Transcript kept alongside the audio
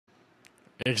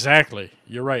Exactly.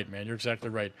 You're right, man. You're exactly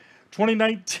right.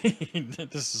 2019.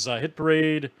 This is Hit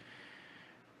Parade,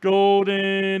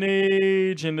 Golden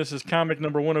Age, and this is comic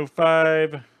number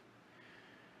 105.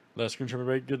 Last screen,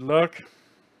 everybody. Good luck.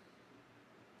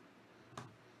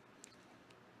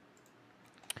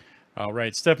 All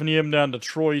right, Stephanie M down to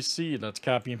Troy C. Let's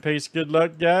copy and paste. Good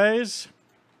luck, guys.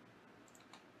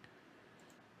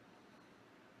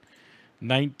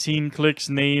 19 clicks,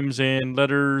 names and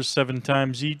letters, 7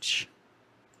 times each.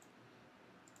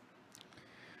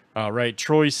 All right,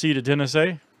 Troy C to Dennis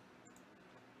A.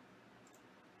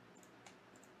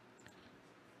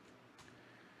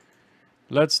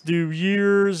 Let's do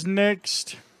years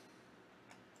next.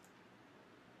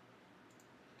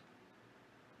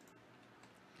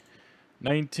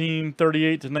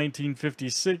 (1938 to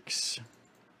 1956).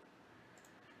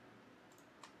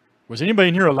 Was anybody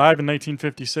in here alive in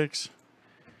 1956?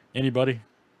 Anybody?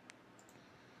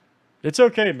 It's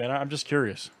okay, man. I'm just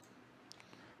curious.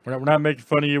 We're not making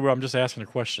fun of you. I'm just asking a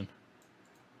question.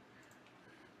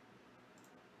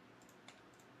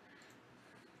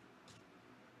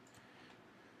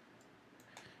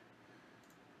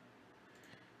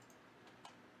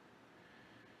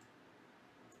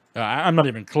 I'm not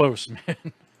even close, man.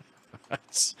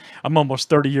 I'm almost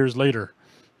 30 years later.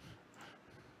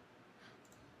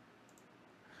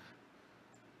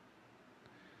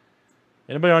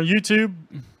 Anybody on YouTube?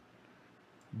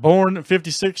 Born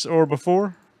 56 or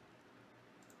before?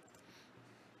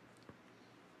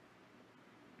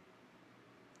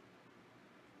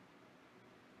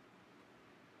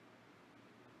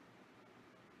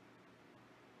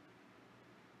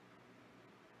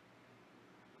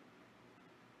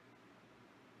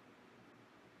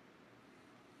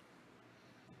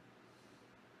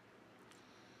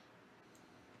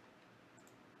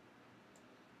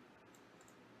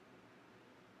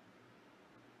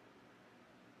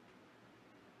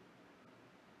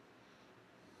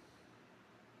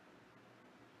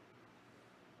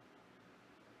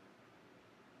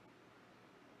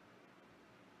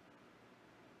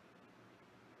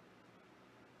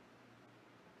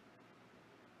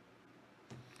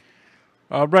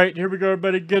 All right, here we go,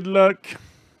 everybody. Good luck.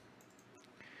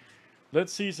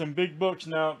 Let's see some big books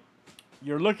now.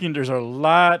 There's a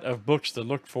lot of books to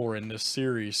look for in this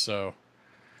series, so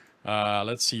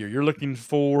let's see here. You're looking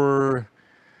for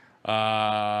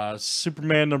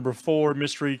Superman number 4,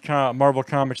 Marvel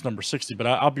Comics number 60, but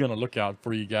I'll be on the lookout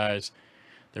for you guys.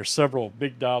 There's several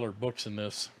big dollar books in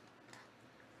this.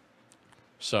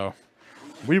 So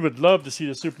we would love to see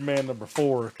the Superman number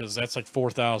 4 because that's like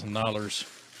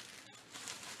 $4,000.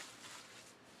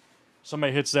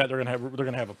 Somebody hits that, they're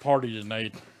gonna have a party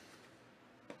tonight.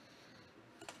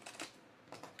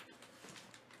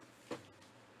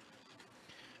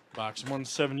 Box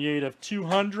 178 of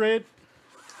 200.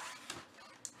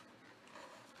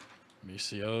 Let me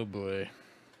see. Oh boy.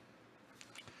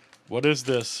 What is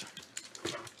this?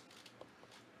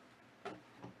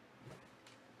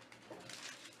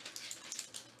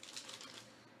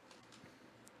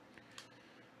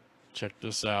 Check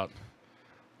this out.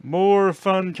 More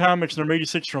Fun Comics number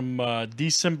 86 from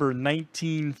December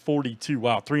 1942.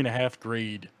 Wow, 3.5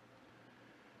 grade.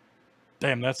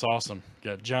 Damn, that's awesome.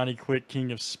 Got Johnny Quick,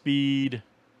 King of Speed.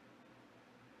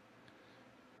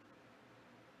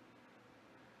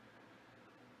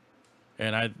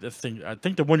 And I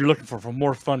think the one you're looking for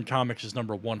More Fun Comics is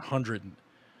number 100.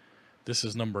 This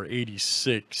is number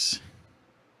 86.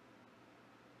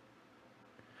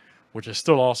 Which is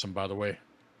still awesome, by the way.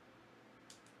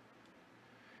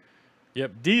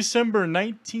 Yep, December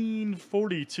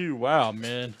 1942. Wow,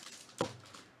 man.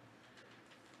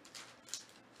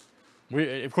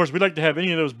 Of course, we'd like to have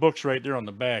any of those books right there on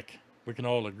the back. We can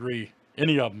all agree.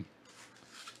 Any of them.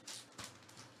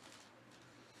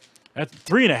 That's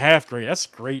 3.5 grade. That's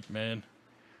great, man.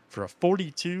 For a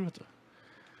 42.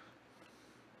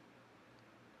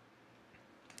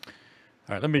 All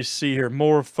right, let me see here.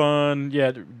 More Fun.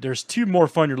 Yeah, there's 2 More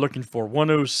Fun you're looking for.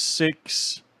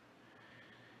 106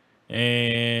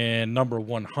 and number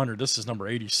 100. This is number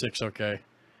 86. Okay.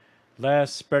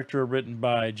 Last Spectre written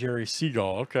by Jerry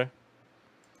Siegel. Okay.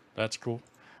 That's cool.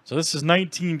 So this is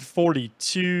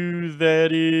 1942.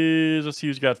 That is, let's see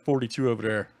who's got 42 over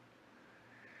there.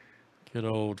 Good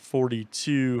old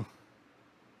 42.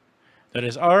 That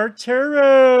is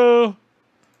Arturo.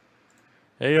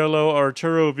 Hey, hello,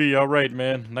 Arturo V. All right,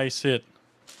 man. Nice hit.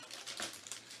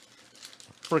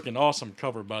 Freaking awesome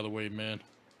cover, by the way, man.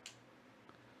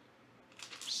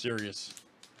 Serious.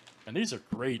 And these are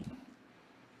great.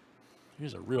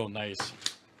 These are real nice.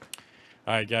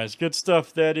 All right, guys. Good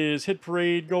stuff. That is Hit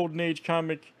Parade, Golden Age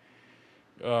comic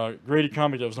graded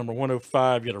comic that was number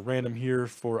 105. Got a random here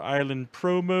for Island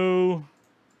promo.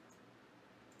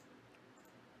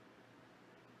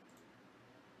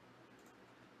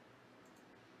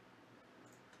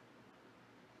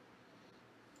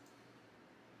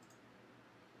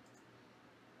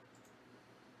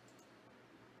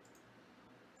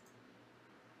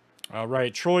 All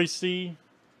right, Troy C.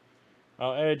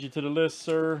 I'll add you to the list,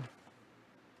 sir.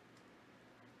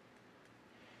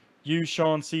 You,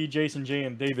 Sean C., Jason J.,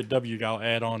 and David W. I'll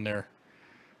add on there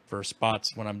for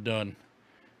spots when I'm done.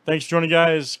 Thanks for joining,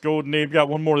 guys. Golden Abe. Got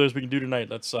one more of those we can do tonight.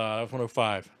 That's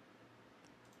F105.